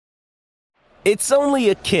It's only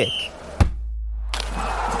a kick,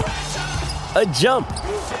 a jump,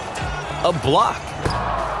 a block.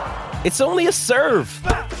 It's only a serve.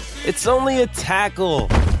 It's only a tackle,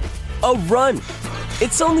 a run.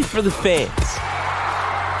 It's only for the fans.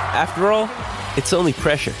 After all, it's only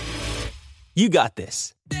pressure. You got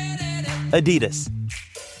this. Adidas.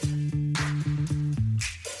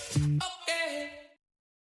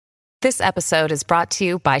 This episode is brought to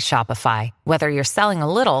you by Shopify. Whether you're selling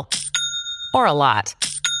a little or a lot,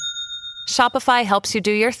 Shopify helps you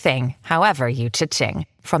do your thing, however you cha-ching.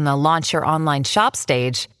 From the launch your online shop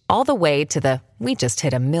stage, all the way to the we just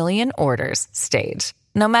hit 1 million orders stage.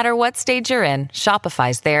 No matter what stage you're in,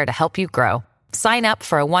 Shopify's there to help you grow. Sign up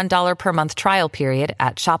for a $1 per month trial period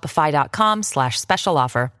at shopify.com/special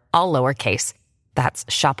offer, all lowercase. That's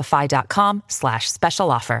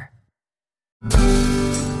shopify.com/special offer.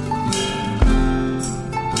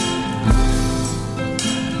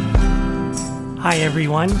 Hi,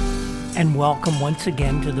 everyone, and welcome once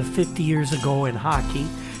again to the 50 Years Ago in Hockey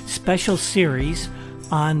special series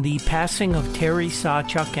on the passing of Terry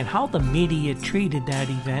Sawchuk and how the media treated that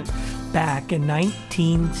event back in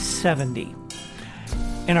 1970.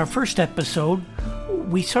 In our first episode,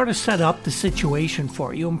 we sort of set up the situation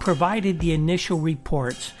for you and provided the initial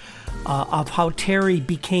reports of how Terry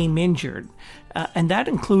became injured. And that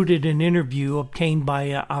included an interview obtained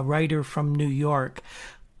by a writer from New York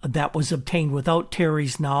that was obtained without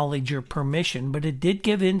Terry's knowledge or permission, but it did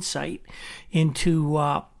give insight into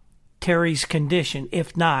Terry's condition,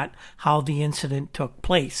 if not how the incident took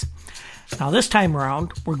place. Now, this time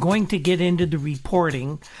around, we're going to get into the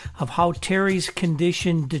reporting of how Terry's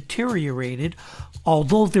condition deteriorated,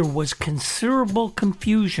 although there was considerable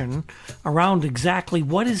confusion around exactly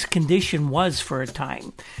what his condition was for a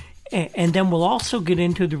time. And then we'll also get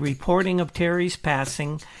into the reporting of Terry's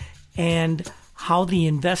passing and how the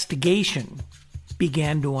investigation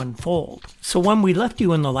began to unfold. So when we left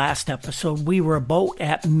you in the last episode, we were about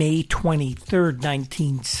at May 23rd,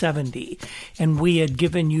 1970, and we had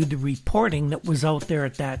given you the reporting that was out there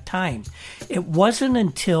at that time. It wasn't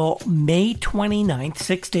until May 29th,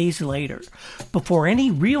 6 days later, before any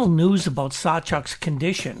real news about Sawchuk's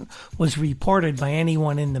condition was reported by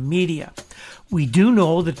anyone in the media. We do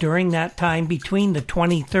know that during that time between the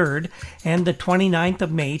 23rd and the 29th of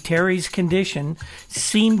May, Terry's condition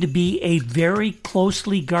seemed to be a very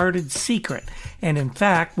closely guarded secret. And in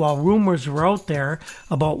fact, while rumors were out there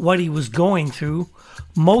about what he was going through,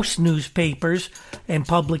 most newspapers and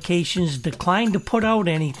publications declined to put out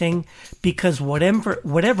anything because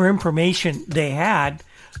whatever information they had,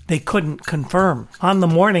 they couldn't confirm. On the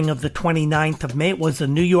morning of the 29th of May, it was the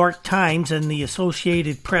New York Times and the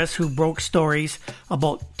Associated Press who broke stories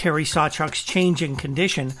about Terry Sawchuk's changing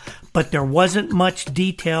condition, but there wasn't much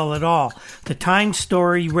detail at all. The Times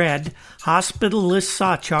story read, "Hospital lists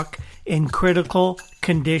Sawchuk in critical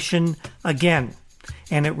condition again."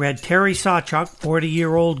 And it read, Terry Sawchuk,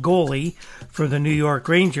 40-year-old goalie for the New York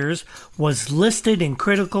Rangers, was listed in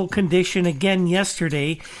critical condition again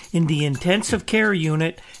yesterday in the intensive care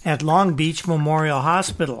unit at Long Beach Memorial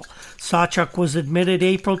Hospital. Sawchuk was admitted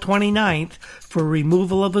April 29th for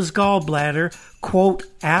removal of his gallbladder, quote,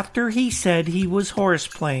 after he said he was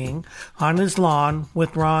horseplaying on his lawn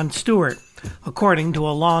with Ron Stewart, according to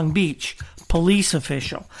a Long Beach police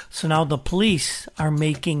official. So now the police are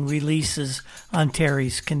making releases on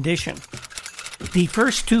Terry's condition. The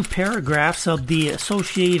first two paragraphs of the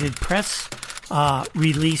Associated Press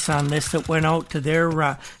release on this that went out to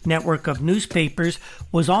their network of newspapers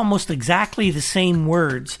was almost exactly the same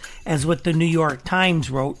words as what the New York Times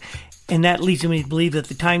wrote. And that leads me to believe that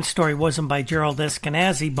the Times story wasn't by Gerald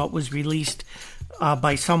Eskenazi, but was released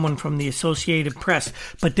by someone from the Associated Press.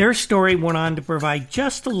 But their story went on to provide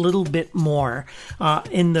just a little bit more.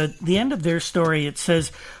 In the end of their story, it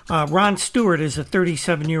says, Ron Stewart is a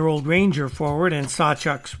 37-year-old Ranger forward and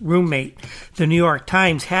Sawchuk's roommate. The New York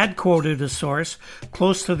Times had quoted a source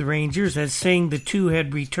close to the Rangers as saying the two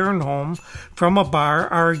had returned home from a bar,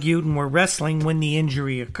 argued, and were wrestling when the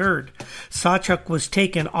injury occurred. Sawchuk was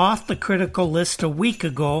taken off the critical list a week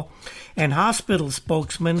ago, and hospital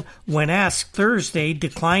spokesman, when asked Thursday,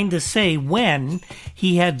 declined to say when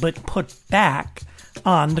he had been put back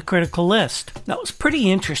on the critical list. Now, it was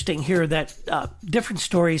pretty interesting here that different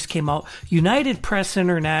stories came out. United Press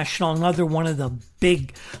International, another one of the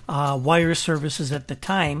big wire services at the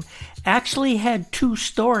time, actually had two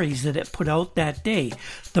stories that it put out that day.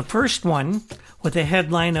 The first one, with a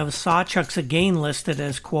headline of Sawchuk's again listed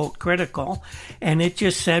as, quote, critical, and it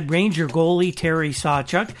just said Ranger goalie Terry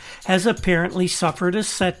Sawchuk has apparently suffered a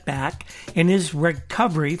setback in his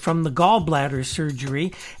recovery from the gallbladder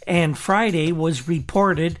surgery and Friday was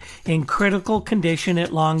reported in critical condition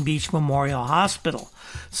at Long Beach Memorial Hospital.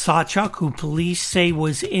 Sawchuk, who police say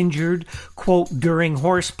was injured, quote, during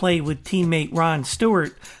horseplay with teammate Ron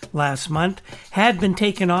Stewart last month, had been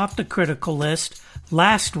taken off the critical list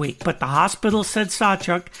last week, but the hospital said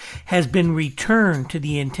Sawchuk has been returned to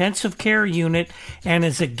the intensive care unit and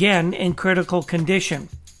is again in critical condition.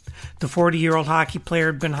 The 40-year-old hockey player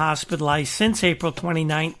had been hospitalized since April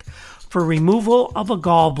 29th for removal of a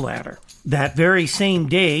gallbladder. That very same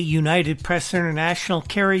day, United Press International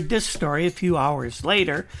carried this story a few hours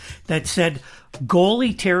later that said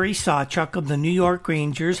goalie Terry Sawchuk of the New York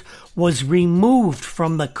Rangers was removed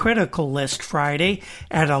from the critical list Friday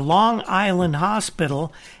at a Long Island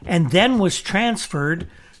hospital and then was transferred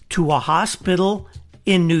to a hospital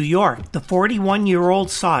in New York. The 41-year-old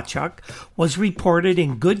Sawchuk was reported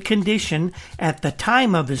in good condition at the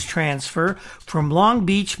time of his transfer from Long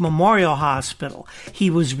Beach Memorial Hospital. He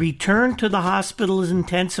was returned to the hospital's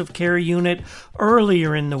intensive care unit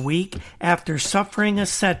earlier in the week after suffering a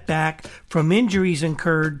setback from injuries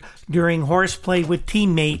incurred during horseplay with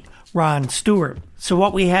teammate Ron Stewart. So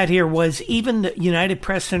what we had here was even the United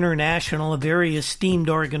Press International, a very esteemed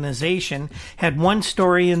organization, had one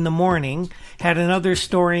story in the morning, had another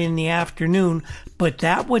story in the afternoon, but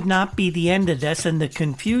that would not be the end of this, and the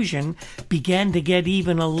confusion began to get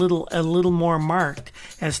even a little more marked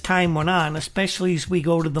as time went on, especially as we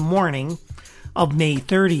go to the morning of May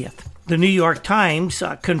 30th. The New York Times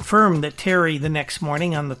confirmed that Terry the next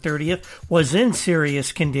morning on the 30th was in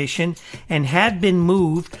serious condition and had been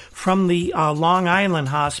moved from the Long Island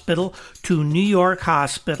Hospital to New York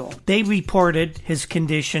Hospital. They reported his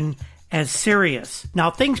condition as serious.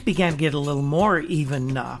 Now, things began to get a little more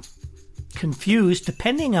even confused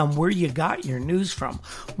depending on where you got your news from.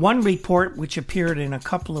 One report, which appeared in a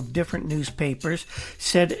couple of different newspapers,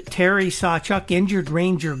 said Terry Sawchuk, injured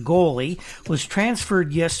Ranger goalie, was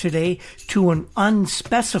transferred yesterday to an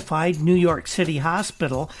unspecified New York City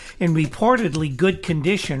hospital in reportedly good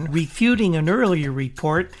condition, refuting an earlier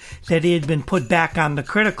report that he had been put back on the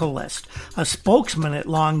critical list. A spokesman at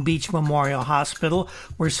Long Beach Memorial Hospital,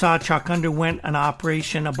 where Sawchuk underwent an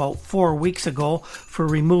operation about 4 weeks ago for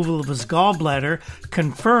removal of his gallbladder,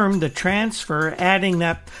 confirmed the transfer, adding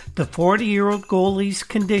that the 40-year-old goalie's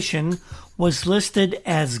condition was listed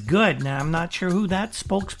as good. Now, I'm not sure who that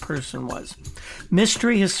spokesperson was.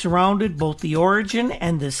 Mystery has surrounded both the origin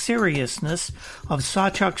and the seriousness of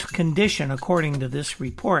Sawchuk's condition, according to this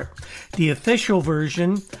report. The official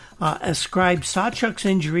version ascribed Sawchuk's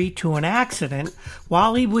injury to an accident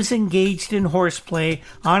while he was engaged in horseplay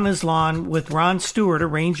on his lawn with Ron Stewart, a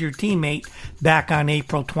Ranger teammate, back on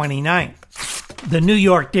April 29th. The New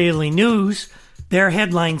York Daily News, their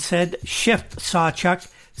headline said, "Shift Sawchuk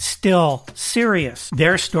still serious."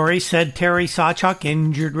 Their story said Terry Sawchuk,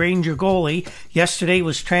 injured Ranger goalie, yesterday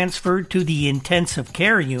was transferred to the intensive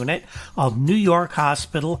care unit of New York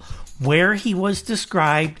Hospital, where he was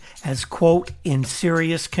described as, quote, in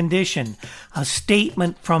serious condition. A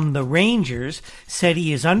statement from the Rangers said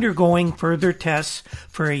he is undergoing further tests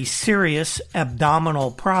for a serious abdominal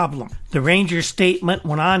problem. The Rangers statement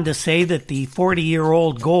went on to say that the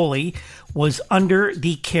 40-year-old goalie was under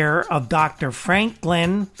the care of Dr. Frank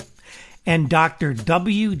Glenn and Dr.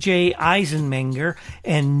 W.J. Eisenmenger,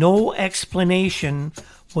 and no explanation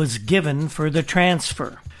was given for the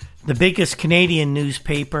transfer. The biggest Canadian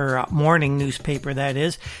newspaper, morning newspaper that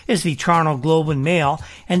is the Toronto Globe and Mail,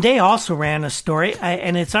 and they also ran a story,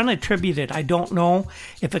 and it's unattributed. I don't know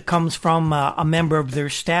if it comes from a member of their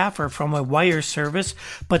staff or from a wire service,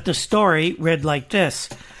 but the story read like this: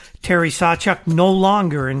 Terry Sawchuk, no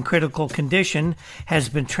longer in critical condition, has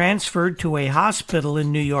been transferred to a hospital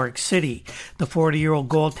in New York City. The 40-year-old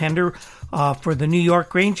goaltender for the New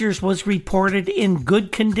York Rangers was reported in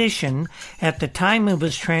good condition at the time of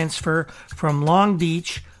his transfer from Long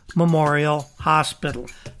Beach Memorial Hospital.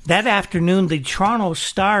 That afternoon, the Toronto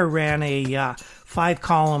Star ran a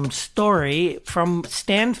 5-column story from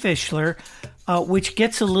Stan Fischler, which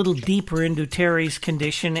gets a little deeper into Terry's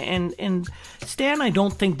condition. And Stan, I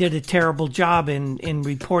don't think, did a terrible job in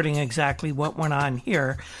reporting exactly what went on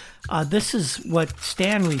here. This is what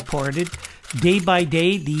Stan reported. Day by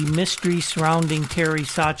day, the mystery surrounding Terry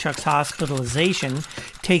Sawchuk's hospitalization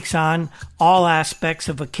takes on all aspects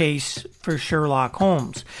of a case for Sherlock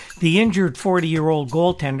Holmes. The injured 40-year-old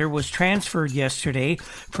goaltender was transferred yesterday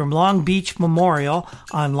from Long Beach Memorial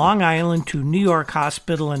on Long Island to New York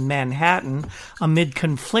Hospital in Manhattan amid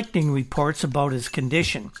conflicting reports about his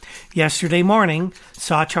condition. Yesterday morning,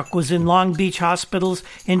 Sawchuk was in Long Beach Hospital's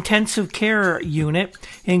intensive care unit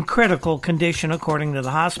in critical condition, according to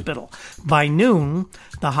the hospital. By noon,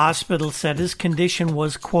 the hospital said his condition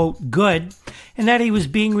was, quote, good, and that he was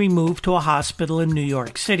being removed to a hospital in New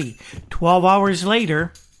York City. 12 hours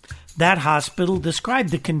later, that hospital described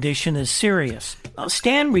the condition as serious.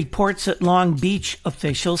 Stan reports that Long Beach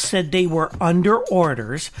officials said they were under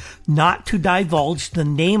orders not to divulge the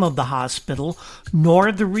name of the hospital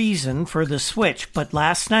nor the reason for the switch. But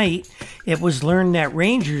last night, it was learned that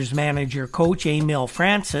Rangers manager coach Emil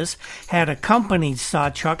Francis had accompanied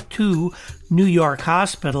Sawchuk to New York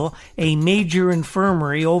Hospital, a major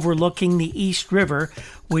infirmary overlooking the East River,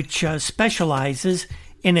 which specializes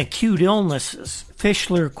in acute illnesses.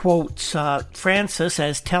 Fischler quotes Francis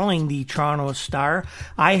as telling the Toronto Star,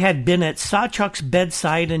 "I had been at Sawchuk's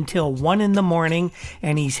bedside until 1 a.m,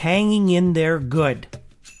 and he's hanging in there good."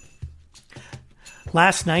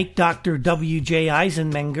 Last night, Dr. W.J.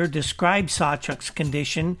 Eisenmenger described Sawchuk's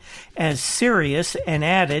condition as serious and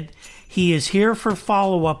added, "He is here for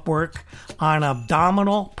follow-up work on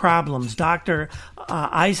abdominal problems." Dr.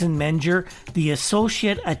 Eisenmenger, the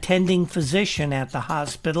associate attending physician at the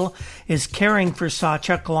hospital, is caring for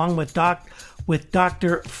Sawchuk along with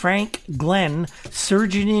Dr. Frank Glenn,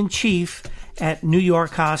 surgeon-in-chief at New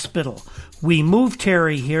York Hospital. "We moved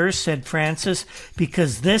Terry here," said Francis,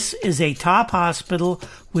 "because this is a top hospital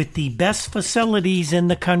with the best facilities in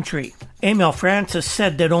the country." Emil Francis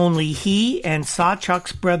said that only he and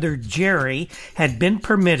Sawchuk's brother Jerry had been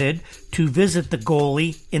permitted to visit the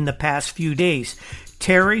goalie in the past few days.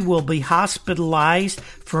 Terry will be hospitalized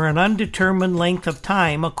for an undetermined length of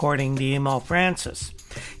time, according to Emil Francis.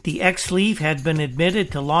 The ex-Leaf had been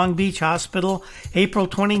admitted to Long Beach Hospital April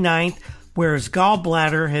 29th, where his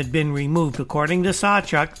gallbladder had been removed. According to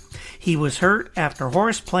Sawchuk, he was hurt after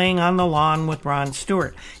horseplaying on the lawn with Ron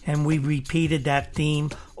Stewart, and we repeated that theme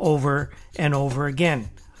over and over again.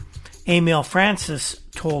 Emil Francis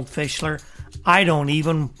told Fischler, "I don't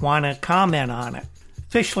even want to comment on it."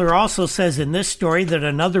 Fischler also says in this story that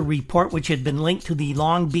another report, which had been linked to the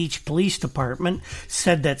Long Beach Police Department,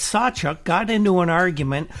 said that Sawchuk got into an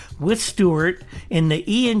argument with Stewart in the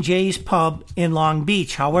E&J's pub in Long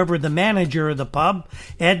Beach. However, the manager of the pub,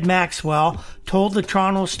 Ed Maxwell, told the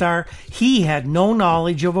Toronto Star he had no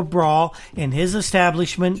knowledge of a brawl in his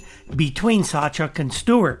establishment between Sawchuk and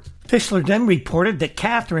Stewart. Fischler then reported that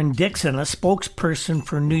Catherine Dixon, a spokesperson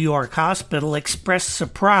for New York Hospital, expressed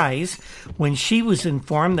surprise when she was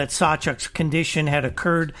informed that Sawchuk's condition had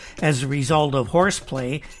occurred as a result of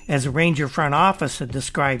horseplay, as a Ranger front office had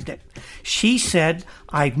described it. She said,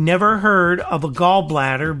 "I've never heard of a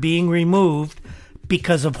gallbladder being removed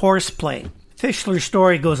because of horseplay." Fischler's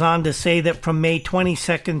story goes on to say that from May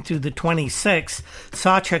 22nd through the 26th,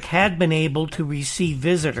 Sawchuk had been able to receive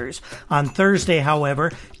visitors. On Thursday,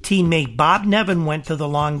 however, teammate Bob Nevin went to the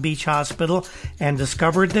Long Beach Hospital and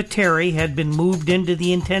discovered that Terry had been moved into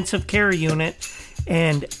the intensive care unit,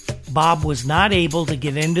 and Bob was not able to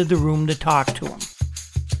get into the room to talk to him.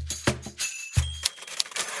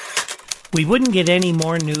 We wouldn't get any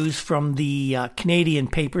more news from the Canadian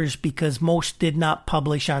papers because most did not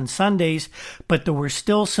publish on Sundays, but there were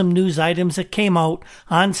still some news items that came out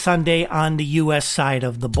on Sunday on the U.S. side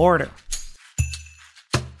of the border.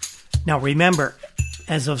 Now remember,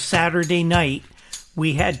 as of Saturday night,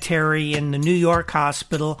 we had Terry in the New York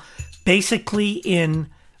hospital, basically in,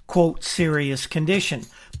 quote, serious condition.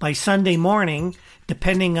 By Sunday morning,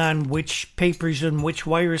 depending on which papers and which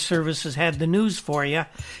wire services had the news for you,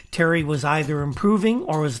 Terry was either improving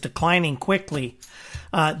or was declining quickly.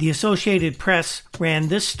 The Associated Press ran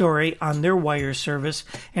this story on their wire service,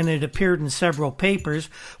 and it appeared in several papers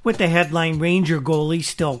with the headline, "Ranger Goalie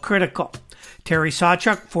Still Critical." Terry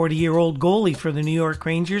Sawchuk, 40-year-old goalie for the New York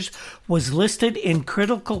Rangers, was listed in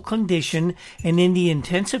critical condition and in the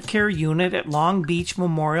intensive care unit at Long Beach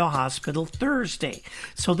Memorial Hospital Thursday.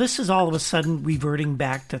 So this is all of a sudden reverting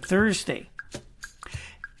back to Thursday.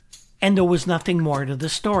 And there was nothing more to the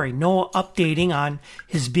story. No updating on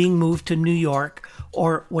his being moved to New York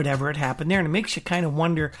or whatever had happened there. And it makes you kind of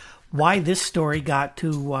wonder why this story got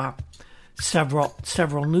to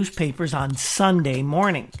several newspapers on Sunday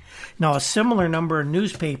morning. Now, a similar number of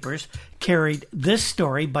newspapers carried this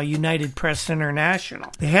story by United Press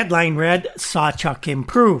International. The headline read, Sawchuk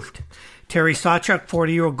improved. Terry Sawchuk,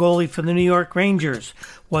 40-year-old goalie for the New York Rangers,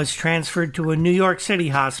 was transferred to a New York City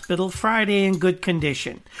hospital Friday in good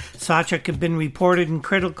condition. Sawchuk had been reported in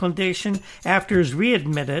critical condition after his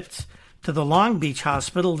readmittance to the Long Beach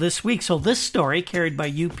Hospital this week. So this story, carried by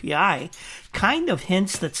UPI, kind of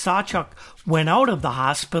hints that Sawchuk went out of the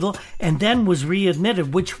hospital and then was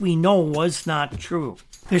readmitted, which we know was not true.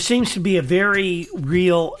 There seems to be a very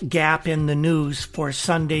real gap in the news for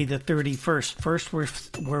Sunday the 31st. First,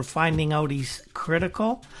 we're finding out he's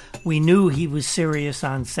critical. We knew he was serious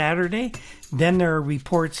on Saturday. Then there are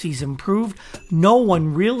reports he's improved. No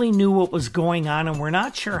one really knew what was going on, and we're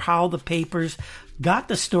not sure how the papers got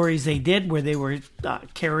the stories they did, where they were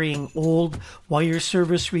carrying old wire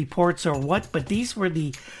service reports or what, but these were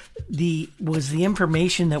the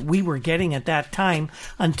information that we were getting at that time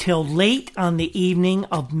until late on the evening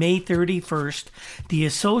of May 31st. The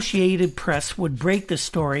Associated Press would break the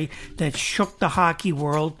story that shook the hockey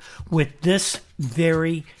world with this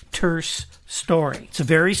very terse story. It's a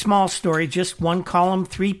very small story, just one column,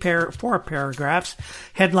 4 paragraphs.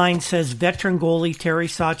 Headline says, veteran goalie Terry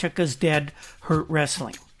Sawchuk is dead, hurt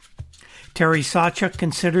wrestling. Terry Sawchuk,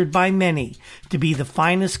 considered by many to be the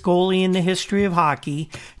finest goalie in the history of hockey,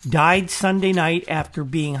 died Sunday night after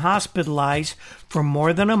being hospitalized for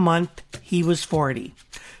more than a month. He was 40.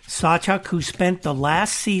 Sawchuk, who spent the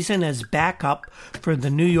last season as backup for the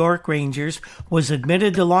New York Rangers, was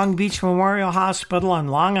admitted to Long Beach Memorial Hospital on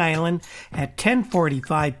Long Island at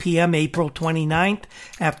 10:45 p.m. April 29th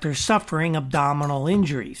after suffering abdominal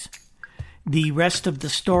injuries. The rest of the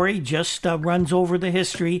story just runs over the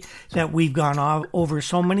history that we've gone over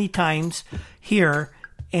so many times here,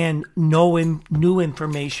 and no new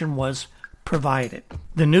information was provided.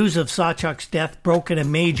 The news of Sawchuk's death broke in a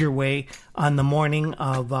major way on the morning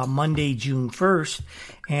of Monday, June 1st,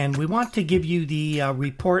 and we want to give you the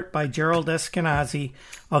report by Gerald Eskenazi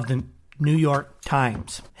of the New York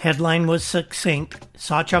Times. Headline was succinct.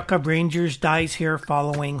 Sawchuk of Rangers dies here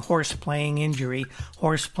following horse-playing injury.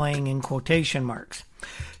 Horse-playing in quotation marks.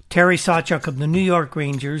 Terry Sawchuk of the New York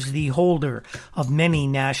Rangers, the holder of many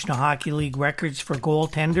National Hockey League records for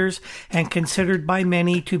goaltenders and considered by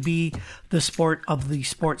many to be the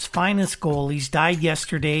sport's finest goalies, died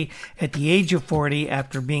yesterday at the age of 40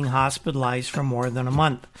 after being hospitalized for more than a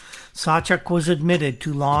month. Sawchuk was admitted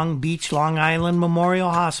to Long Beach, Long Island Memorial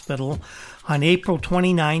Hospital on April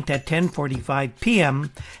 29th at 10:45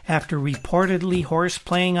 p.m. after reportedly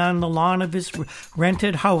horse-playing on the lawn of his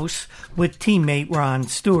rented house with teammate Ron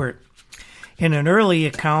Stewart. In an early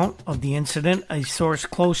account of the incident, a source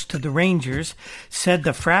close to the Rangers said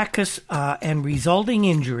the fracas and resulting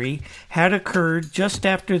injury had occurred just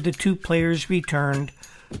after the two players returned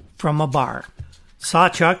from a bar.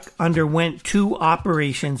 Sawchuk underwent 2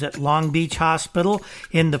 operations at Long Beach Hospital.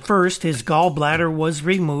 In the first, his gallbladder was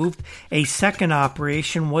removed. A second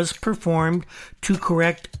operation was performed to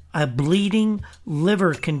correct a bleeding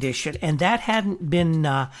liver condition, and that hadn't been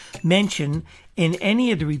mentioned in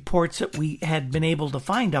any of the reports that we had been able to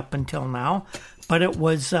find up until now, but it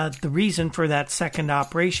was the reason for that second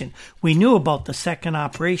operation. We knew about the second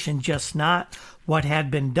operation, just not what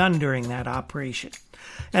had been done during that operation.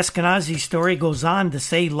 Eskenazi's story goes on to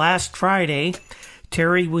say last Friday,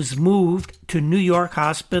 Terry was moved to New York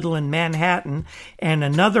Hospital in Manhattan, and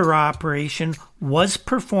another operation was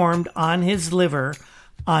performed on his liver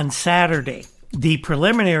on Saturday. The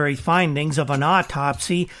preliminary findings of an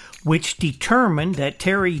autopsy which determined that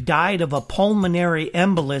Terry died of a pulmonary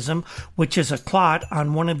embolism, which is a clot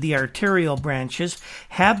on one of the arterial branches,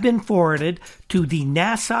 have been forwarded to the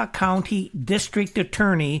Nassau County District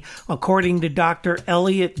Attorney, according to Dr.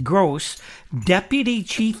 Elliot Gross, Deputy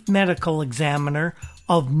Chief Medical Examiner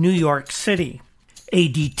of New York City. A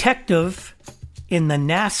detective in the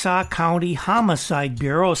Nassau County Homicide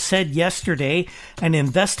Bureau said yesterday an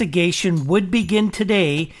investigation would begin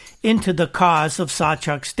today into the cause of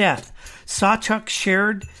Sawchuk's death. Sawchuk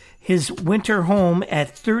shared his winter home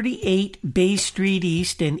at 38 Bay Street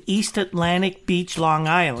East in East Atlantic Beach, Long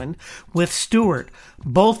Island, with Stewart.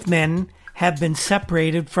 Both men have been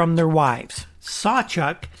separated from their wives.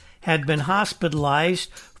 Sawchuk had been hospitalized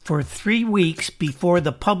for 3 weeks before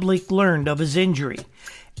the public learned of his injury.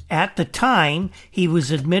 At the time he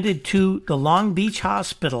was admitted to the Long Beach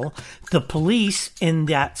Hospital, the police in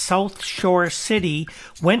that South Shore city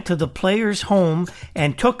went to the player's home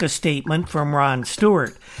and took a statement from Ron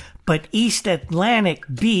Stewart. But East Atlantic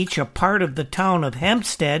Beach, a part of the town of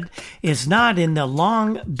Hempstead, is not in the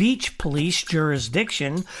Long Beach Police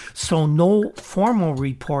jurisdiction, so no formal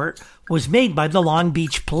report was made by the Long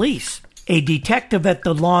Beach Police. A detective at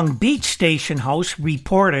the Long Beach station house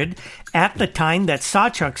reported at the time that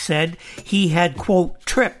Sawchuk said he had, quote,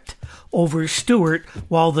 tripped over Stewart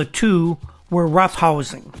while the two were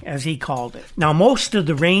roughhousing, as he called it. Now, most of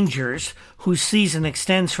the Rangers, whose season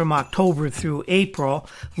extends from October through April,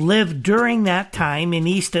 live during that time in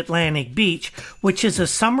East Atlantic Beach, which is a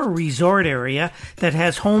summer resort area that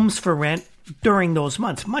has homes for rent during those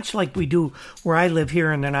months, much like we do where I live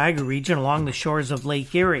here in the Niagara region along the shores of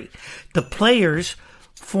Lake Erie. The players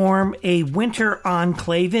form a winter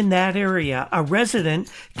enclave in that area. A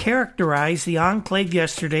resident characterized the enclave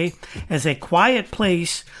yesterday as a quiet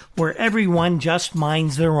place where everyone just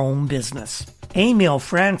minds their own business. Emil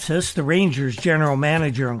Francis, the Rangers general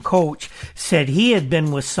manager and coach, said he had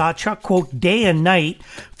been with Sawchuk, quote, day and night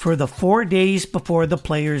for the 4 days before the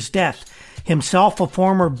player's death. Himself a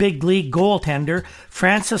former big league goaltender,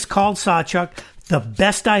 Francis called Sawchuk the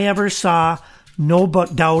best I ever saw, no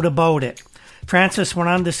doubt about it. Francis went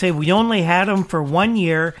on to say, we only had him for 1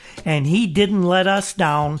 year, and he didn't let us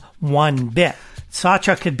down one bit.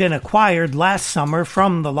 Sawchuk had been acquired last summer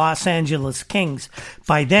from the Los Angeles Kings.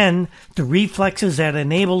 By then, the reflexes that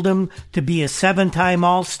enabled him to be a 7-time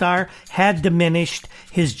All-Star had diminished.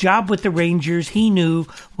 His job with the Rangers, he knew,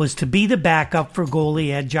 was to be the backup for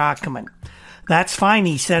goalie Ed Jockerman. That's fine,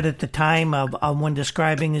 he said at the time of when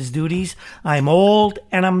describing his duties. I'm old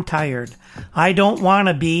and I'm tired. I don't want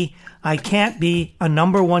to be, I can't be a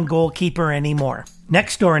number one goalkeeper anymore.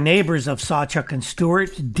 Next-door neighbors of Sawchuk and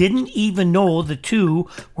Stewart didn't even know the two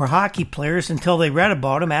were hockey players until they read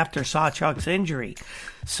about him after Sawchuk's injury.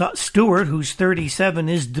 Stewart, who's 37,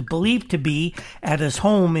 is believed to be at his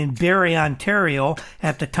home in Barrie, Ontario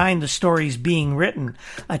at the time the story's being written.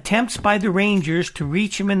 Attempts by the Rangers to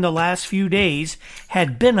reach him in the last few days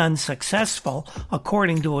had been unsuccessful,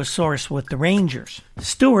 according to a source with the Rangers.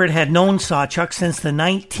 Stewart had known Sawchuk since the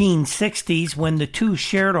 1960s when the two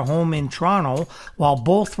shared a home in Toronto while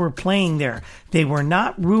both were playing there. They were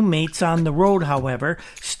not roommates on the road, however.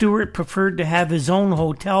 Stewart preferred to have his own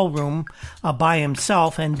hotel room by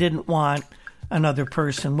himself and didn't want another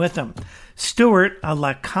person with him. Stewart, a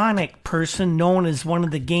laconic person known as one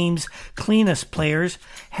of the game's cleanest players,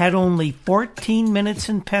 had only 14 minutes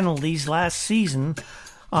in penalties last season.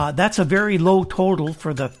 That's a very low total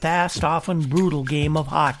for the fast, often brutal game of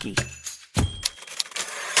hockey.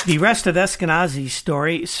 The rest of Eskenazi's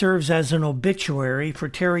story serves as an obituary for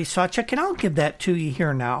Terry Sawchuk, and I'll give that to you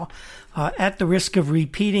here now. At the risk of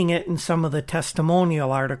repeating it in some of the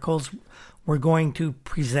testimonial articles we're going to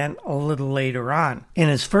present a little later on. In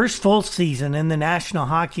his first full season in the National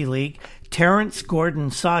Hockey League, Terrence Gordon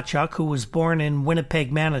Sawchuk, who was born in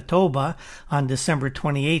Winnipeg, Manitoba on December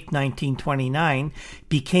 28, 1929,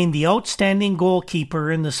 became the outstanding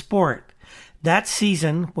goalkeeper in the sport. That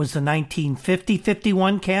season was the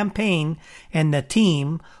 1950-51 campaign, and the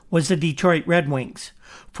team was the Detroit Red Wings.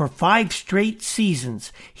 For 5 straight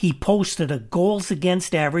seasons, he posted a goals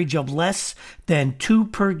against average of less than 2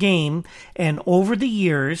 per game, and over the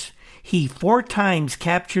years, he 4 times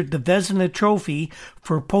captured the Vezina Trophy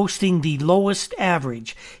for posting the lowest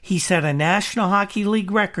average. He set a National Hockey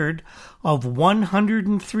League record of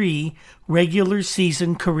 103 regular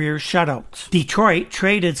season career shutouts. Detroit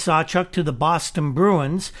traded Sawchuk to the Boston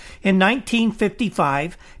Bruins in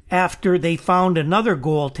 1955 after they found another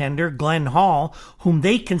goaltender, Glenn Hall, whom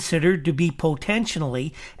they considered to be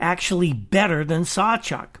potentially actually better than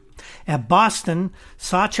Sawchuk. At Boston,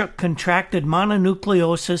 Sawchuk contracted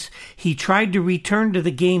mononucleosis. He tried to return to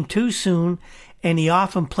the game too soon, and he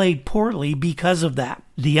often played poorly because of that.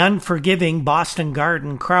 The unforgiving Boston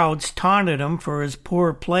Garden crowds taunted him for his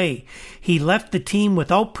poor play. He left the team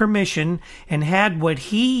without permission and had what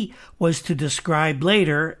he was to describe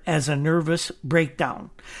later as a nervous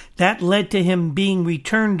breakdown. That led to him being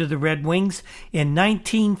returned to the Red Wings in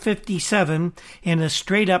 1957 in a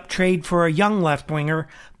straight-up trade for a young left-winger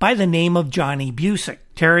by the name of Johnny Busick.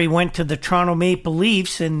 Terry went to the Toronto Maple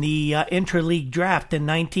Leafs in the intra-league draft in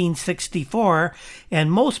 1964,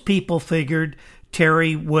 and most people figured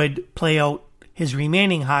Terry would play out his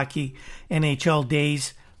remaining hockey NHL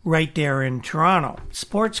days right there in Toronto.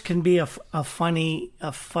 Sports can be a funny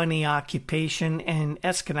occupation, and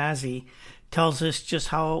Eskenazi tells us just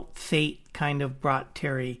how fate kind of brought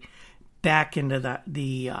Terry back into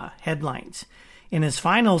the headlines. In his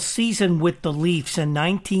final season with the Leafs in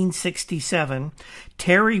 1967,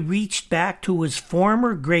 Terry reached back to his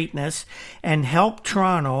former greatness and helped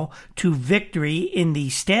Toronto to victory in the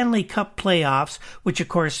Stanley Cup playoffs, which of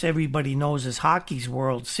course everybody knows is hockey's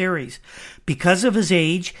World Series. Because of his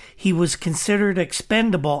age, he was considered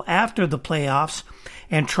expendable after the playoffs,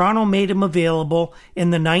 and Toronto made him available in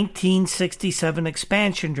the 1967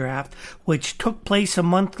 expansion draft, which took place a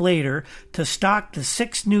month later to stock the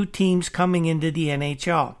 6 new teams coming into the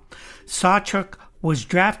NHL. Sawchuk was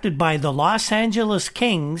drafted by the Los Angeles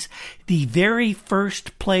Kings, the very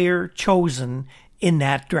first player chosen in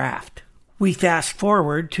that draft. We fast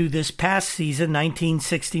forward to this past season,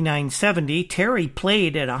 1969-70. Terry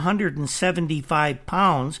played at 175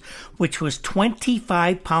 pounds, which was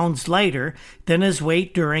 25 pounds lighter than his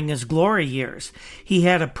weight during his glory years. He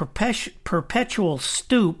had a perpetual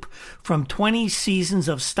stoop from 20 seasons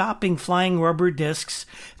of stopping flying rubber discs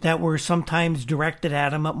that were sometimes directed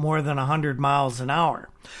at him at more than 100 miles an hour.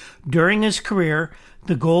 During his career,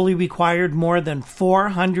 the goalie required more than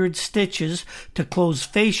 400 stitches to close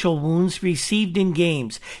facial wounds received in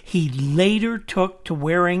games. He later took to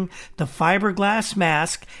wearing the fiberglass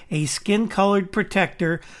mask, a skin-colored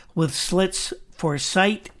protector with slits for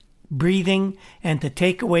sight, breathing, and to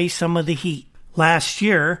take away some of the heat. Last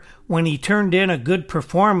year, when he turned in a good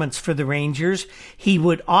performance for the Rangers, he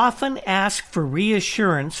would often ask for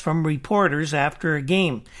reassurance from reporters after a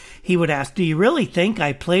game. He would ask, "Do you really think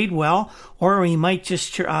I played well?" Or he might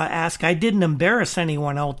just ask, "I didn't embarrass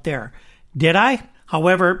anyone out there, did I?"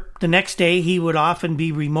 However, the next day he would often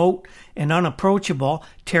be remote and unapproachable.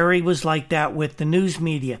 Terry was like that with the news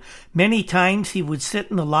media. Many times he would sit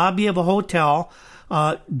in the lobby of a hotel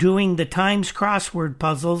doing the Times crossword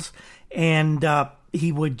puzzles, and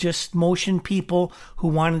he would just motion people who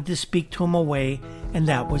wanted to speak to him away, and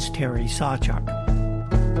that was Terry Sawchuk.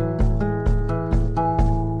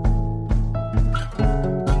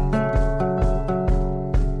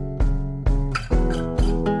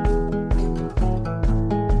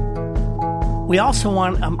 We also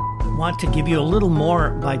want to give you a little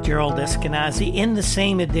more by Gerald Eskenazi in the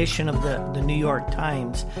same edition of the New York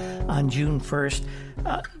Times on June 1st.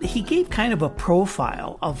 He gave kind of a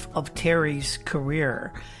profile of Terry's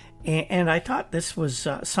career, and I thought this was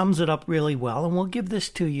sums it up really well, and we'll give this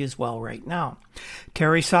to you as well right now.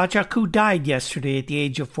 Terry Sawchuk, who died yesterday at the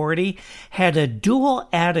age of 40, had a dual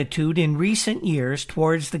attitude in recent years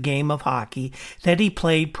towards the game of hockey that he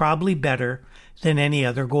played probably better than any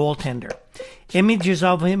other goaltender. Images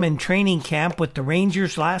of him in training camp with the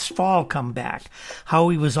Rangers last fall come back. How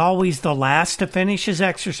he was always the last to finish his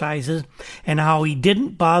exercises and how he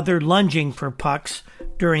didn't bother lunging for pucks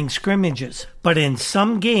during scrimmages. But in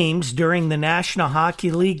some games during the National Hockey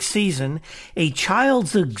League season, a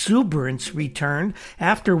child's exuberance returned.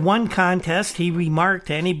 After one contest, he remarked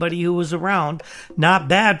to anybody who was around, "Not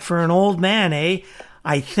bad for an old man, eh?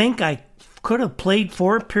 I think I could have played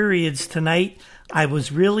 4 periods tonight. I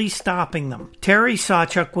was really stopping them." Terry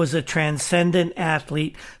Sawchuk was a transcendent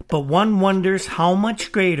athlete, but one wonders how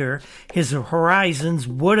much greater his horizons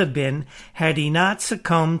would have been had he not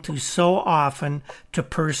succumbed so often to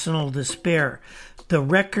personal despair. The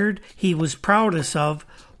record he was proudest of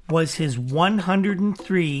was his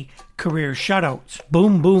 103 career shutouts.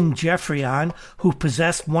 Boom Boom Geoffrion, who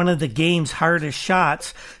possessed one of the game's hardest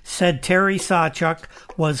shots, said Terry Sawchuk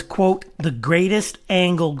was, quote, "the greatest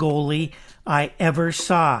angle goalie I ever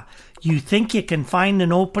saw. You think you can find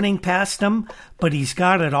an opening past him, but he's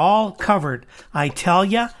got it all covered. I tell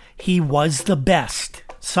ya, he was the best."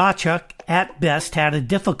 Sawchuk, at best, had a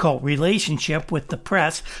difficult relationship with the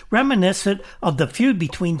press, reminiscent of the feud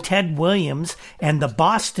between Ted Williams and the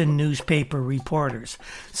Boston newspaper reporters.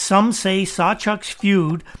 Some say Sawchuk's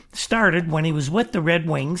feud started when he was with the Red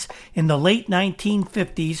Wings in the late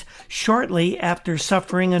 1950s, shortly after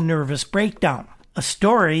suffering a nervous breakdown. A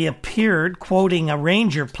story appeared quoting a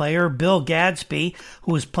Ranger player, Bill Gadsby,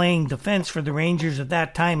 who was playing defense for the Rangers at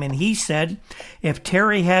that time, and he said, "If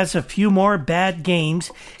Terry has a few more bad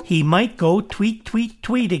games, he might go tweet, tweet,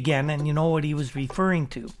 tweet again," and you know what he was referring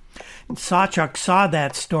to. And Sawchuk saw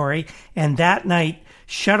that story, and that night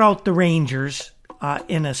shut out the Rangers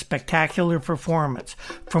in a spectacular performance.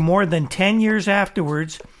 For more than 10 years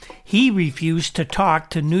afterwards, he refused to talk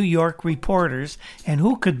to New York reporters, and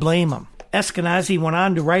who could blame him? Eskenazi went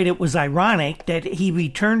on to write it was ironic that he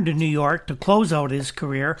returned to New York to close out his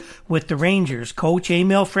career with the Rangers. Coach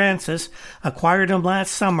Emil Francis acquired him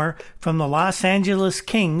last summer from the Los Angeles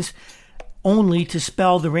Kings, only to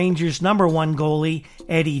spell the Rangers' #1 goalie,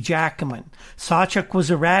 Eddie Giacomin. Sawchuk was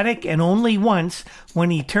erratic, and only once,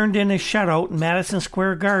 when he turned in a shutout in Madison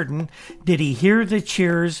Square Garden, did he hear the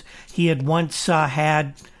cheers he had once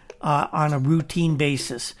had on a routine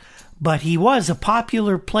basis. but he was a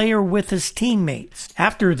popular player with his teammates.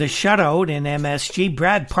 After the shutout in MSG,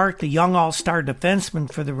 Brad Park, the young all-star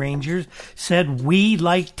defenseman for the Rangers, said, "We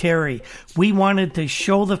like Terry. We wanted to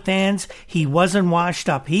show the fans he wasn't washed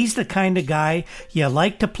up. He's the kind of guy you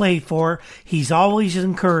like to play for. He's always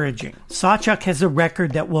encouraging." Sawchuk has a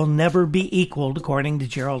record that will never be equaled, according to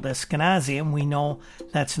Gerald Eskenazi, and we know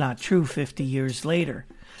that's not true 50 years later.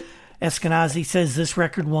 Eskenazi says this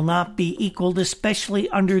record will not be equaled, especially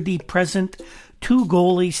under the present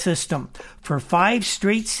two-goalie system. For 5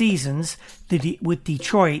 straight seasons with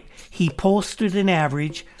Detroit, he posted an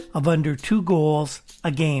average of under 2 goals a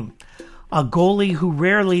game. A goalie who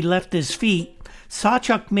rarely left his feet,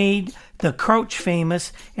 Sawchuk made the Crouch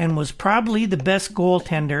famous and was probably the best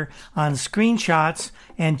goaltender on screenshots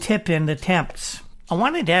and tip-in attempts. I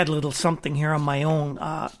wanted to add a little something here on my own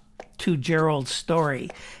to Gerald's story,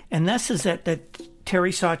 and this is that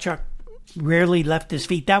Terry Sawchuk rarely left his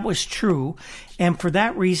feet. That was true, and for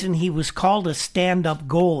that reason he was called a stand-up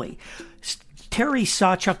goalie. Terry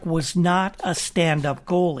Sawchuk was not a stand-up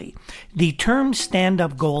goalie. The term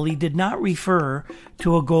stand-up goalie did not refer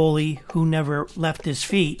to a goalie who never left his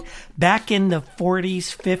feet. Back in the 40s,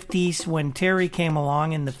 50s, when Terry came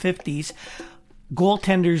along in the 50s,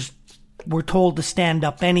 goaltenders were told to stand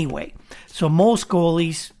up anyway. So most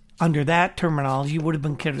goalies, under that terminology, would have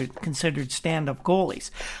been considered stand-up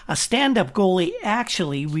goalies. A stand-up goalie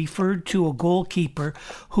actually referred to a goalkeeper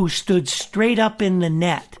who stood straight up in the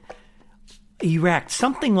net, erect.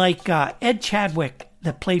 Something like Ed Chadwick,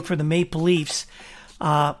 that played for the Maple Leafs,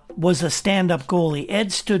 was a stand-up goalie.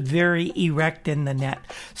 Ed stood very erect in the net.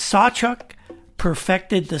 Sawchuk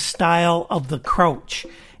perfected the style of the crouch,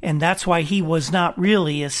 and that's why he was not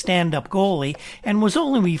really a stand-up goalie and was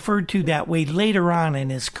only referred to that way later on in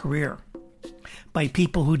his career by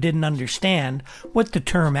people who didn't understand what the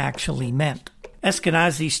term actually meant.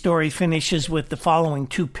 Eskenazi's story finishes with the following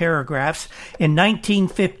 2 paragraphs. In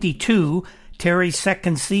 1952, Terry's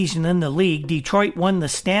second season in the league, Detroit won the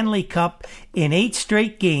Stanley Cup in 8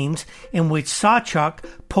 straight games, in which Sawchuk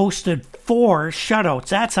posted 4 shutouts.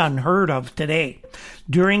 That's unheard of today.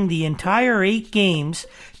 During the entire 8 games,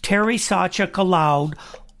 Terry Sawchuk allowed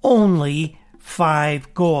only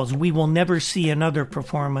 5 goals. We will never see another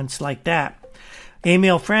performance like that.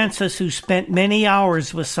 Emil Francis, who spent many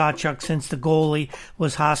hours with Sawchuk since the goalie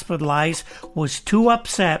was hospitalized, was too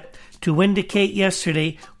upset to indicate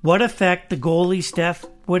yesterday what effect the goalie's death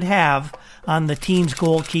would have on the team's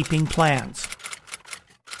goalkeeping plans.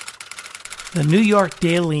 The New York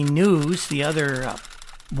Daily News, the other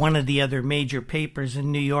one of the other major papers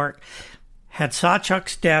in New York, had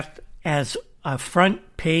Sawchuk's death as a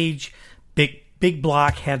front page big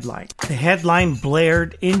block headline. The headline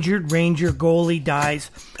blared, "Injured Ranger goalie dies,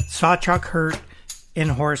 Sawchuk hurt in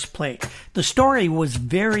horseplay." The story was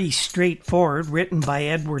very straightforward, written by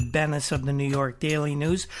Edward Bennis of the New York Daily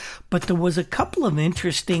News, but there was a couple of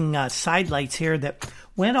interesting sidelights here that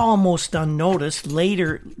went almost unnoticed,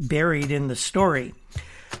 later buried in the story.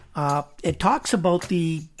 It talks about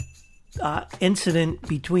the incident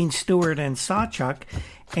between Stewart and Sawchuk,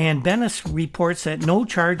 and Bennis reports that no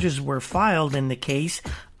charges were filed in the case,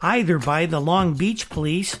 either by the Long Beach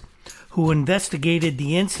police, who investigated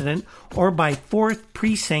the incident, or by 4th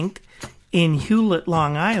Precinct in Hewlett,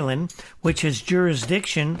 Long Island, which has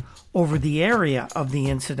jurisdiction over the area of the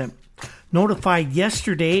incident. Notified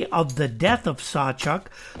yesterday of the death of Sawchuk,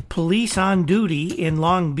 police on duty in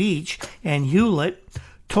Long Beach and Hewlett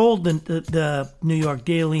told the New York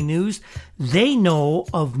Daily News they know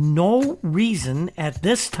of no reason at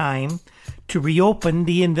this time to reopen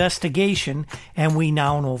the investigation, and we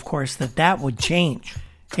now know, of course, that would change.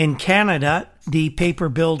 In Canada, the paper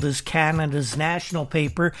billed as Canada's national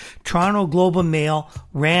paper, Toronto Globe and Mail,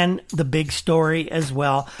 ran the big story as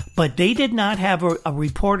well, but they did not have a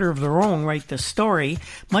reporter of their own write the story,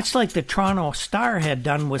 much like the Toronto Star had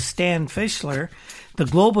done with Stan Fischler. The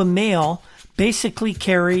Globe and Mail basically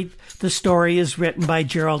carried the story as written by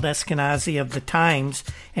Gerald Eskenazi of the Times,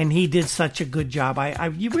 and he did such a good job.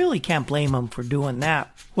 You really can't blame him for doing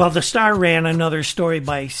that. Well, the Star ran another story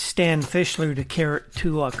by Stan Fischler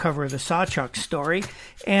to cover the Sawchuk story,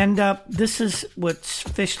 and this is what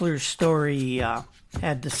Fischler's story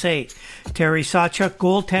had to say. Terry Sawchuk,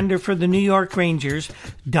 goaltender for the New York Rangers,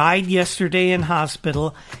 died yesterday in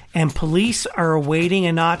hospital, and police are awaiting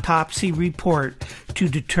an autopsy report to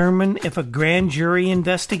determine if a grand jury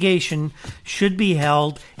investigation should be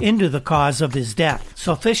held into the cause of his death.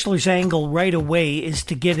 So Fischler's angle right away is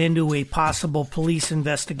to get into a possible police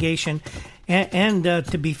investigation. And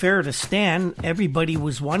to be fair to Stan, everybody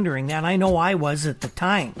was wondering that. I know I was at the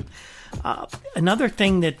time. Another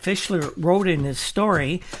thing that Fischler wrote in his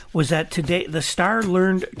story was that today, the Star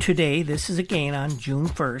learned today, this is again on June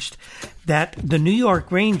 1st, that the New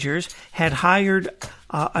York Rangers had hired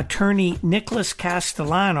attorney Nicholas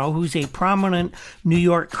Castellano, who's a prominent New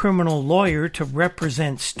York criminal lawyer, to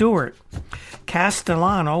represent Stewart.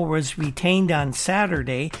 Castellano was retained on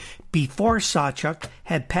Saturday before Sawchuk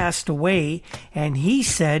had passed away, and he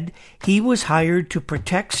said he was hired to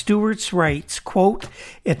protect Stewart's rights, quote,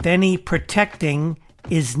 if any protecting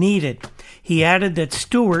is needed. He added that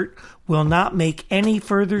Stewart will not make any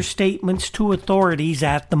further statements to authorities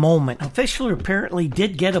at the moment. Now, Fischler apparently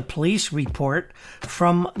did get a police report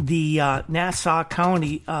from the Nassau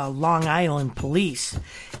County, Long Island Police,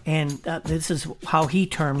 and this is how he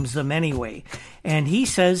terms them anyway. And he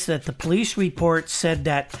says that the police report said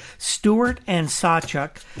that Stewart and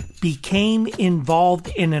Sawchuk became involved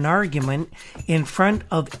in an argument in front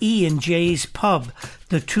of E&J's Pub.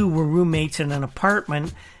 The two were roommates in an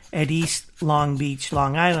apartment at East Long Beach,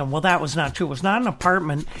 Long Island. Well, that was not true. It was not an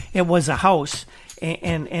apartment. It was a house,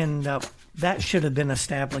 and that should have been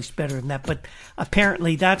established better than that. But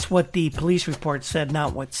apparently that's what the police report said,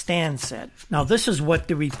 not what Stan said. Now, this is what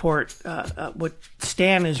the report, what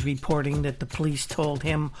Stan is reporting that the police told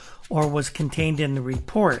him or was contained in the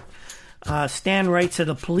report. Stan writes that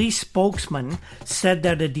a police spokesman said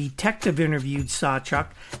that a detective interviewed Sawchuk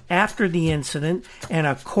after the incident, and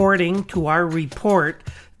according to our report,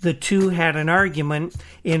 the two had an argument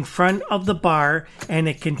in front of the bar, and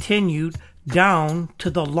it continued down to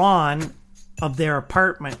the lawn of their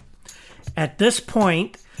apartment. At this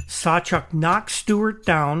point, Sawchuk knocked Stewart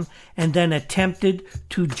down and then attempted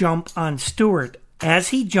to jump on Stewart. As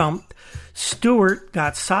he jumped, Stewart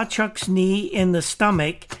got Sawchuk's knee in the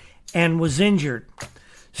stomach and was injured.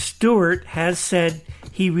 Stewart has said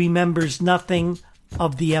he remembers nothing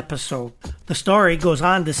of the episode. The story goes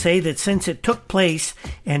on to say that since it took place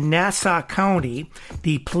in Nassau County,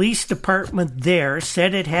 the police department there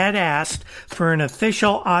said it had asked for an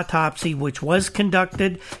official autopsy, which was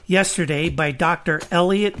conducted yesterday by Dr.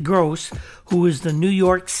 Elliot Gross, who is the New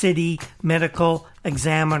York City medical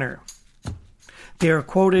examiner. They are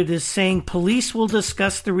quoted as saying, police will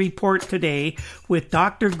discuss the report today with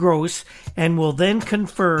Dr. Gross and will then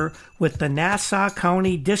confer with the Nassau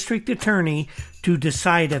County District Attorney to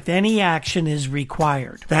decide if any action is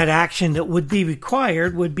required. That action that would be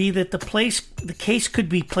required would be that the case could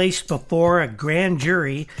be placed before a grand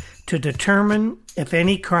jury to determine if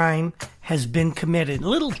any crime has been committed. A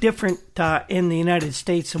little different in the United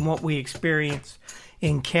States than what we experience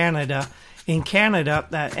in Canada. In Canada,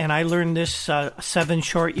 and I learned this 7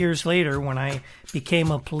 short years later when I became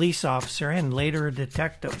a police officer and later a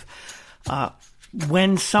detective,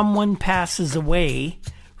 when someone passes away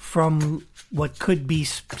from what could be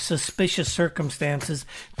suspicious circumstances,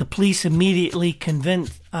 the police immediately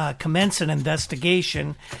commence an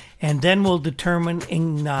investigation and then will determine,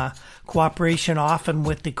 in cooperation often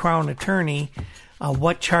with the Crown Attorney,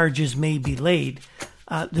 what charges may be laid.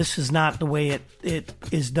 This is not the way it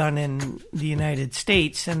is done in the United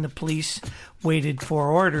States, and the police waited for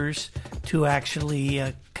orders to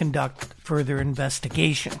actually conduct further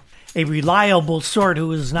investigation. A reliable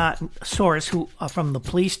source from the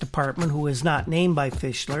police department, who is not named by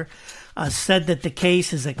Fischler, said that the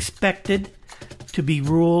case is expected to be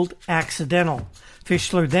ruled accidental.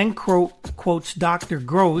 Fischler then quotes Dr.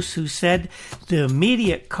 Gross, who said the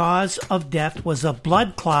immediate cause of death was a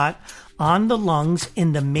blood clot on the lungs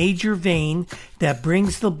in the major vein that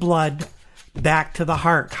brings the blood back to the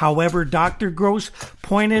heart. However, Dr. Gross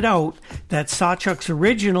pointed out that Sawchuk's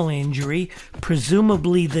original injury,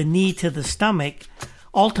 presumably the knee to the stomach,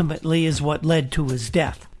 ultimately is what led to his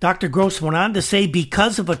death. Dr. Gross went on to say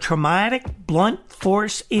because of a traumatic blunt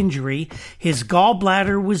force injury, his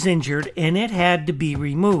gallbladder was injured and it had to be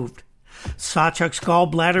removed. Sawchuk's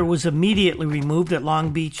gallbladder was immediately removed at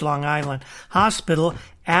Long Beach, Long Island Hospital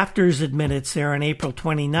after his admittance there on April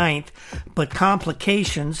 29th, but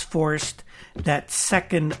complications forced that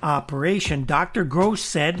second operation. Dr. Gross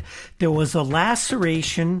said there was a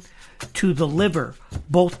laceration to the liver.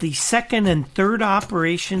 Both the second and third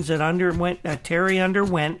operations that Terry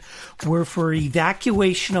underwent were for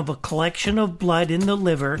evacuation of a collection of blood in the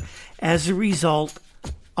liver as a result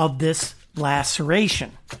of this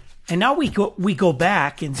laceration. And now we go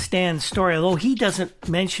back in Stan's story, although he doesn't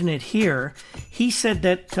mention it here. He said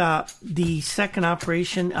that the second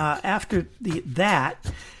operation, after that,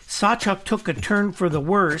 Sawchuk took a turn for the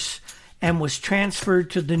worse and was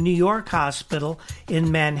transferred to the New York hospital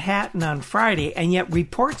in Manhattan on Friday. And yet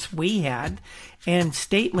reports we had and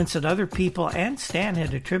statements that other people and Stan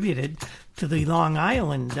had attributed to the Long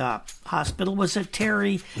Island hospital was that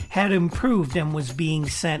Terry had improved and was being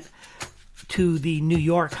sent to the New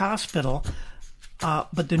York hospital.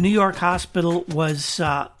 But the New York hospital was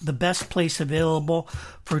the best place available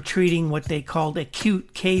for treating what they called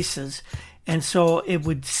acute cases. And so it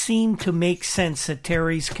would seem to make sense that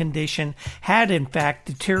Terry's condition had in fact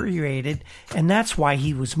deteriorated, and that's why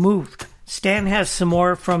he was moved. Stan has some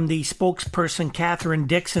more from the spokesperson, Catherine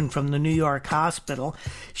Dixon, from the New York hospital.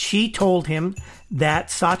 She told him that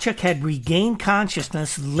Sawchuk had regained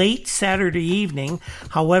consciousness late Saturday evening.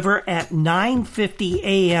 However, at 9:50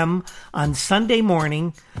 a.m. on Sunday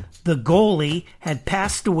morning, the goalie had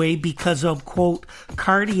passed away because of, quote,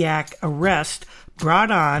 cardiac arrest brought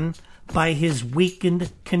on by his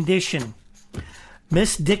weakened condition.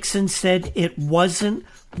 Miss Dixon said it wasn't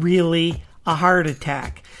really a heart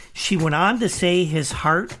attack. She went on to say his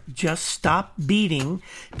heart just stopped beating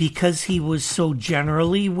because he was so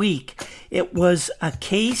generally weak. It was a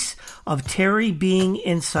case of Terry being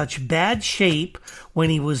in such bad shape when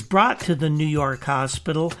he was brought to the New York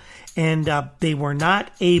hospital, and they were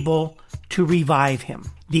not able to revive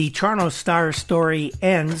him. The Toronto Star story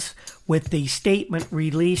ends with the statement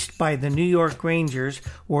released by the New York Rangers,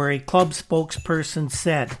 where a club spokesperson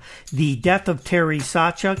said, "The death of Terry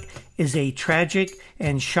Sawchuk is a tragic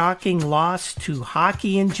and shocking loss to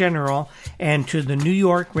hockey in general and to the New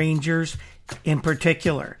York Rangers in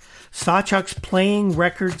particular. Sawchuk's playing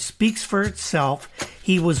record speaks for itself.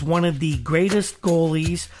 He was one of the greatest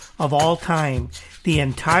goalies of all time. The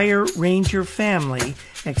entire Ranger family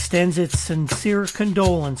extends its sincere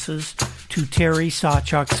condolences to Terry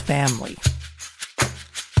Sawchuk's family."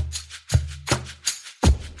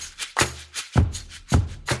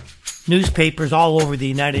 Newspapers all over the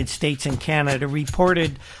United States and Canada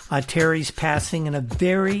reported Terry's passing in a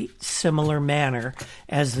very similar manner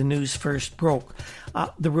as the news first broke.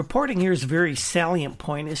 The reporting here is a very salient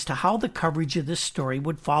point as to how the coverage of this story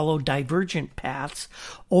would follow divergent paths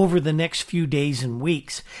over the next few days and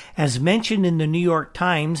weeks. As mentioned in the New York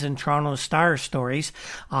Times and Toronto Star stories,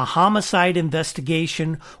 a homicide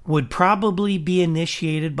investigation would probably be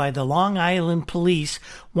initiated by the Long Island police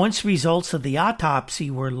once results of the autopsy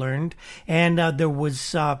were learned, and there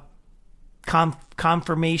was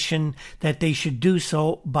confirmation that they should do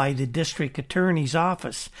so by the district attorney's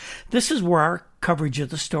office. This is where our coverage of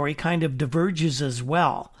the story kind of diverges as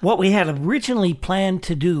well. What we had originally planned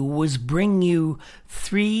to do was bring you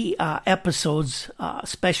 3 episodes,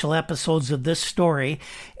 special episodes of this story,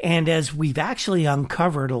 and as we've actually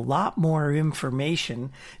uncovered a lot more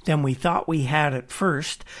information than we thought we had at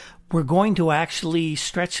first, we're going to actually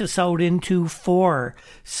stretch this out into 4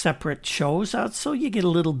 separate shows, so you get a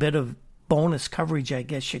little bit of bonus coverage, I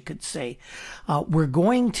guess you could say. We're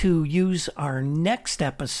going to use our next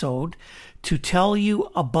episode to tell you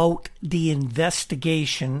about the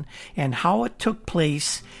investigation and how it took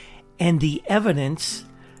place and the evidence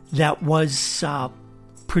that was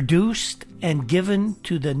produced and given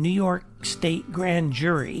to the New York State Grand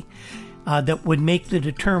Jury that would make the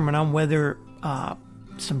determination on whether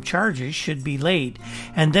some charges should be laid.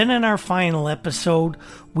 And then in our final episode,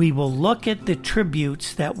 we will look at the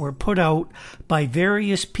tributes that were put out by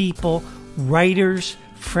various people, writers,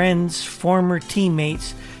 friends, former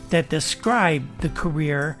teammates, that describe the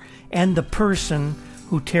career and the person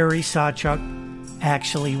who Terry Sawchuk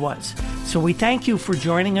actually was. So we thank you for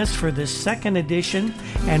joining us for this second edition,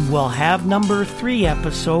 and we'll have number 3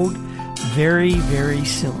 episode very, very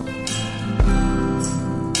soon.